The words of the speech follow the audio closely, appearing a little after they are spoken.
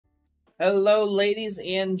Hello, ladies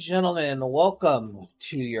and gentlemen. Welcome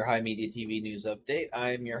to your High Media TV news update.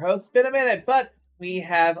 I'm your host. Been a minute, but we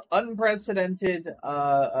have unprecedented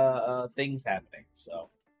things happening.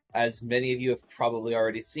 So, as many of you have probably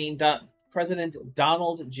already seen, President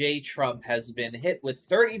Donald J. Trump has been hit with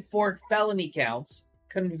 34 felony counts,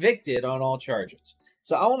 convicted on all charges.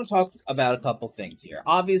 So, I want to talk about a couple things here.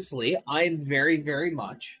 Obviously, I'm very, very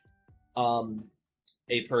much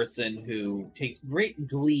a person who takes great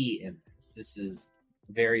glee in this. This is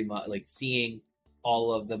very much like seeing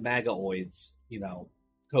all of the MAGAoids,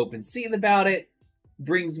 cope and scene about it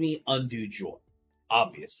brings me undue joy,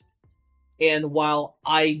 obviously. And while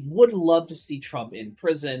I would love to see Trump in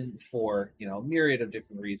prison for, a myriad of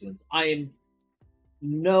different reasons, I am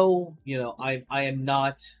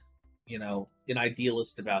not, an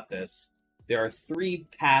idealist about this. There are three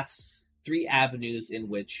paths, three avenues in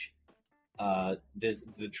which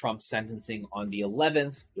the Trump sentencing on the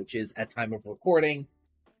 11th, which is at time of recording,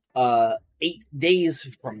 8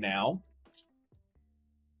 days from now,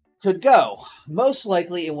 could go. Most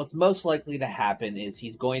likely, and what's most likely to happen is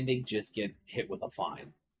he's going to just get hit with a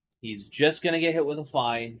fine. He's just going to get hit with a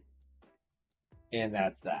fine, and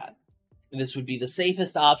that's that. This would be the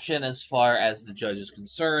safest option as far as the judge is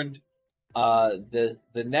concerned. The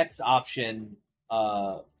next option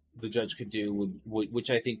the judge could do, which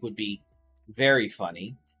I think would be very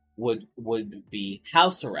funny, would be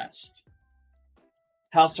house arrest.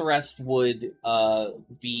 House arrest would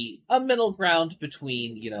be a middle ground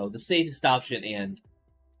between, the safest option and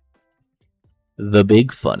the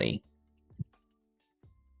big funny.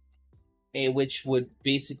 Which would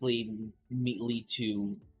basically lead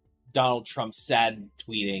to Donald Trump sad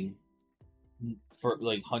tweeting for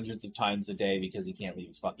like hundreds of times a day because he can't leave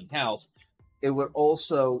his fucking house. It would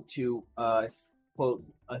also, to quote,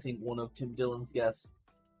 I think one of Tim Dillon's guests,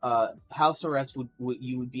 house arrest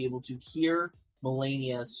you would be able to hear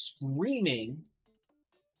Melania screaming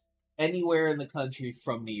anywhere in the country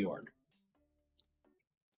from New York.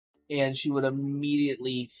 And she would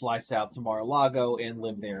immediately fly south to Mar-a-Lago and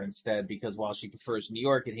live there instead, because while she prefers New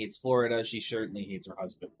York and hates Florida, she certainly hates her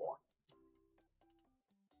husband more.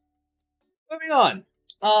 Moving on.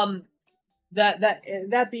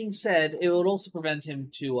 That being said, it would also prevent him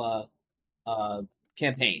to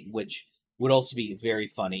campaign, which would also be very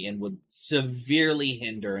funny and would severely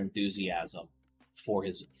hinder enthusiasm for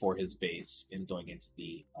his base in going into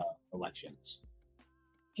the elections.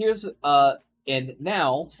 Here's and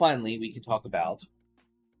now finally we can talk about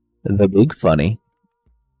the big funny.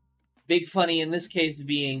 Big funny in this case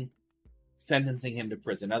being sentencing him to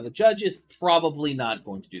prison. Now the judge is probably not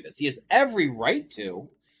going to do this. He has every right to,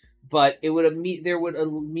 but there would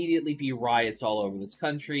immediately be riots all over this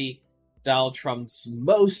country. Donald Trump's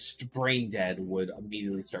most brain dead would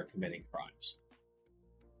immediately start committing crimes.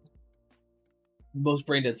 Most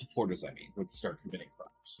brain dead supporters, would start committing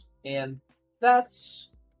crimes. And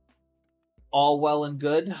that's all well and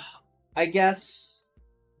good, I guess.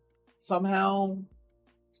 Somehow,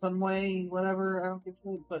 some way, whatever, I don't give a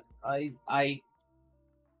shit. But I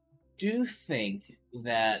do think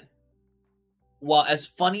that, well, as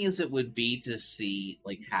funny as it would be to see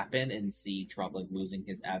happen and see Trump losing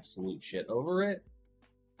his absolute shit over it,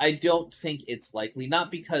 I don't think it's likely. Not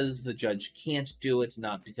because the judge can't do it,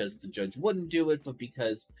 not because the judge wouldn't do it, but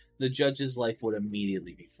because the judge's life would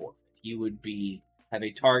immediately be forfeit. He would have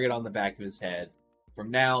a target on the back of his head from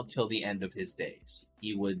now till the end of his days.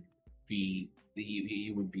 He would be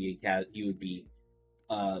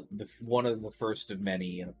one of the first of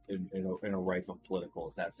many in a rife of political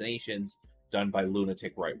assassinations done by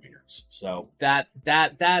lunatic right-wingers. So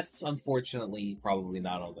that's unfortunately probably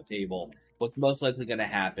not on the table. What's most likely going to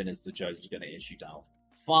happen is the judge is going to issue Donald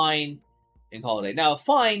a fine and call it a day. Now,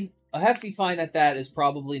 a hefty fine at that is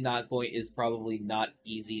probably not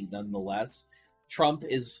easy nonetheless. Trump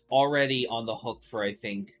is already on the hook for, I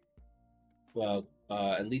think,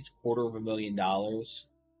 at least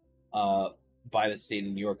 $250,000 by the state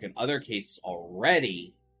of New York. In other cases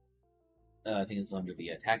already, I think it's under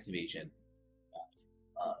the tax evasion.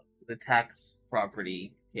 The tax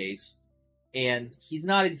property case, and he's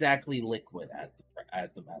not exactly liquid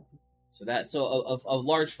at the moment. So a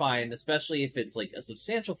large fine, especially if it's a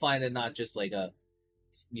substantial fine and not just a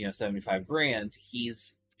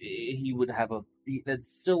 $75,000, he would have that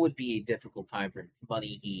still would be a difficult time for him. It's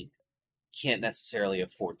money he can't necessarily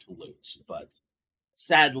afford to lose. But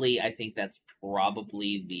sadly, I think that's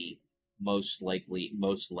probably the most likely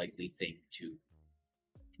thing to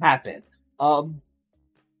happen.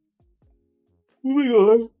 Moving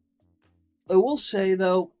on. I will say,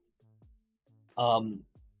 though,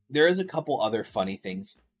 there is a couple other funny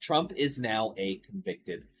things Trump is now a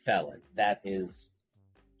convicted felon. That is,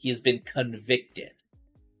 he has been convicted.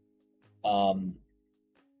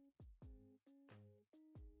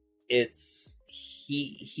 It's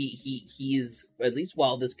he is, at least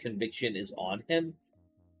while this conviction is on him,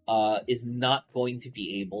 is not going to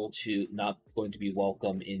be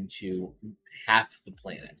welcome into half the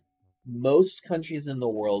planet. Most countries in the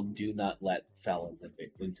world do not let felons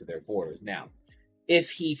into their borders. Now,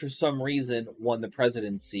 if he, for some reason, won the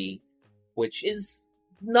presidency, which is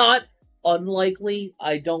not unlikely,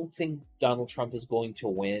 I don't think Donald Trump is going to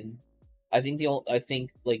win. I think the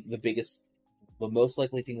most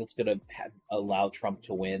likely thing that's going to allow Trump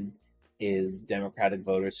to win is Democratic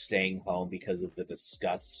voters staying home because of the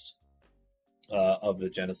disgust of the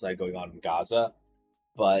genocide going on in Gaza.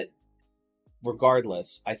 But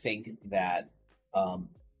regardless, I think that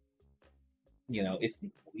if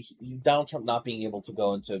Donald Trump not being able to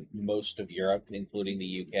go into most of Europe, including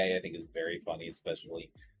the UK, I think is very funny, especially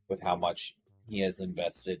with how much he has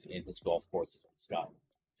invested in his golf courses in Scotland.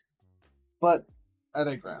 But I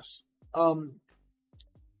digress.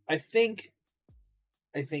 I think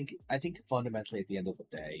fundamentally at the end of the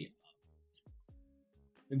day,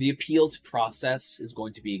 the appeals process is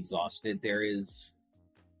going to be exhausted. There is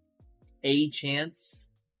a chance,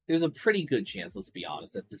 there's a pretty good chance, let's be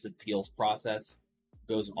honest, that this appeals process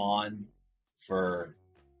goes on for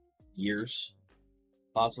years,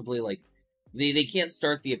 possibly. Like, they can't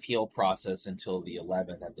start the appeal process until the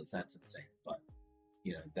 11th at the sentencing, but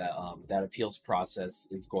that appeals process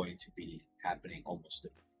is going to be happening almost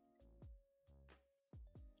immediately.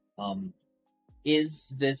 Is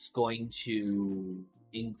this going to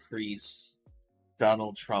increase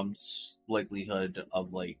Donald Trump's likelihood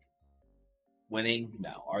of winning?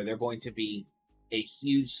 No. Are there going to be a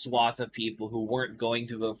huge swath of people who weren't going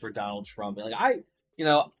to vote for Donald Trump? I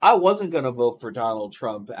wasn't going to vote for Donald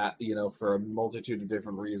Trump for a multitude of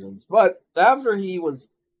different reasons, but after he was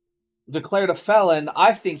declared a felon,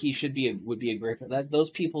 I think he would be a great. Those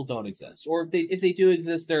people don't exist, or if they do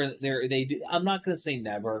exist, they do. I'm not going to say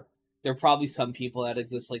never. There are probably some people that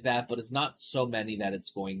exist like that, but it's not so many that it's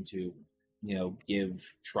going to,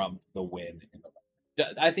 give Trump the win.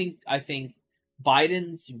 I think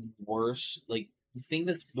Biden's worst, the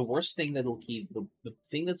worst thing that'll keep the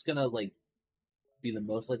thing that's gonna be the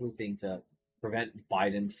most likely thing to prevent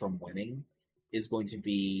Biden from winning is going to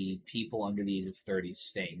be people under the age of 30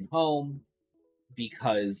 staying home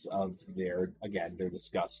because of their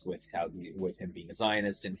disgust with him being a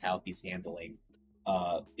Zionist and how he's handling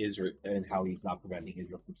Israel, and how he's not preventing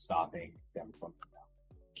Israel from stopping them from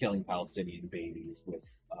killing Palestinian babies with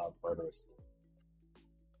murderous.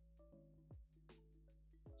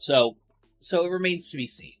 So it remains to be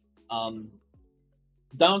seen.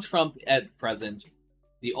 Donald Trump at present,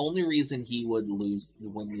 the only reason he would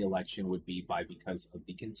win the election would be because of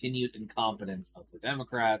the continued incompetence of the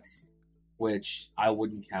Democrats, which I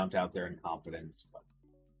wouldn't count out their incompetence. But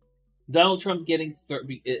Donald Trump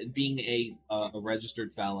being a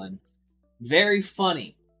registered felon, very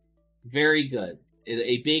funny, very good,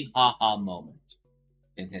 a big aha moment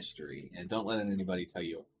in history, and don't let anybody tell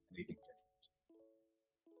you anything different.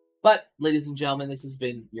 But, ladies and gentlemen, this has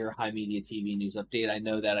been your High Media TV news update. I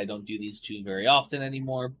know that I don't do these two very often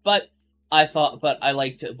anymore, but I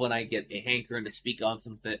like to, when I get a hankering to speak on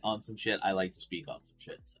some shit, I like to speak on some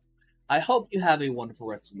shit. So I hope you have a wonderful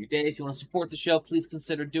rest of your day. If you want to support the show, please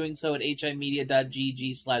consider doing so at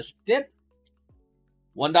himedia.gg/dip.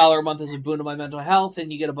 $1 a month is a boon to my mental health,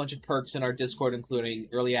 and you get a bunch of perks in our Discord, including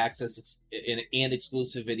early access and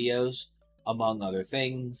exclusive videos, among other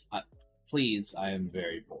things. Please, I am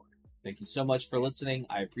very bored. Thank you so much for listening.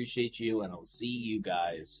 I appreciate you, and I'll see you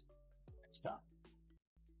guys next time.